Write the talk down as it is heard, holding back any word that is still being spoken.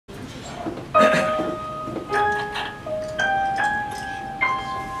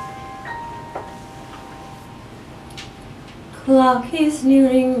clock is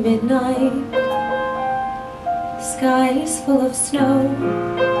nearing midnight. Sky is full of snow.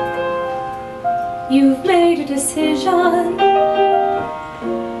 You've made a decision,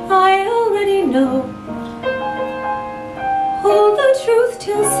 I already know. Hold the truth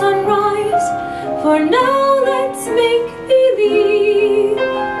till sunrise, for now let's make believe.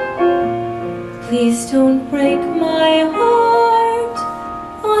 Please don't break my heart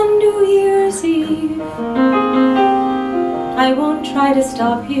on New Year's Eve. I won't try to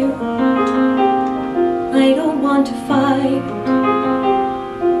stop you, I don't want to fight.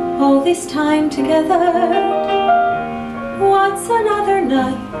 All this time together, what's another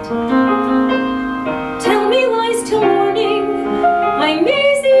night? Tell me lies till morning, I'm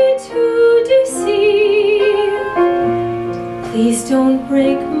easy to deceive. Please don't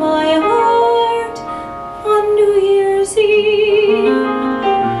break my heart on New Year's Eve.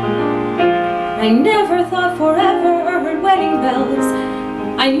 I never thought forever heard wedding bells.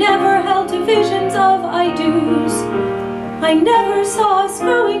 I never held to visions of I-dos. I never saw us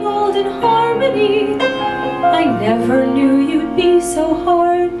growing old in harmony. I never knew you'd be so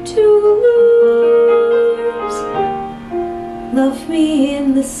hard to lose. Love me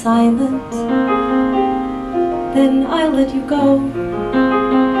in the silence, then I'll let you go.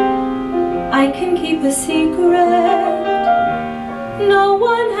 I can keep a secret, no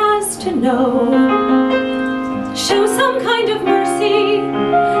one has to know. Show some kind of mercy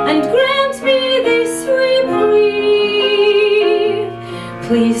and grant me this reprieve.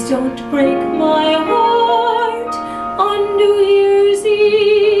 Please don't break my heart on New Year's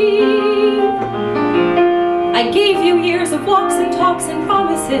Eve. I gave you years of walks and talks and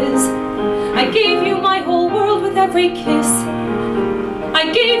promises. I gave you my whole world with every kiss. I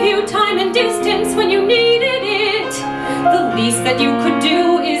gave you time and distance when you needed it. The least that you could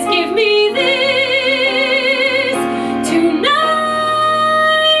do is give me this. Tonight,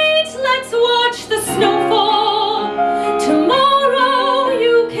 let's watch the snowfall. Tomorrow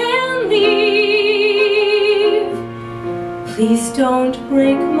you can leave. Please don't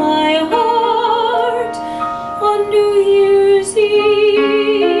break my heart on New Year's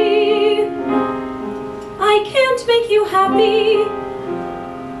Eve. I can't make you happy,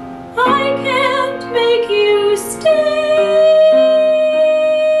 I can't make you stay.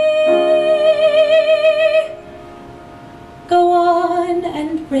 Go on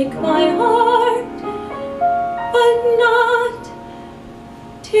and break my heart, but not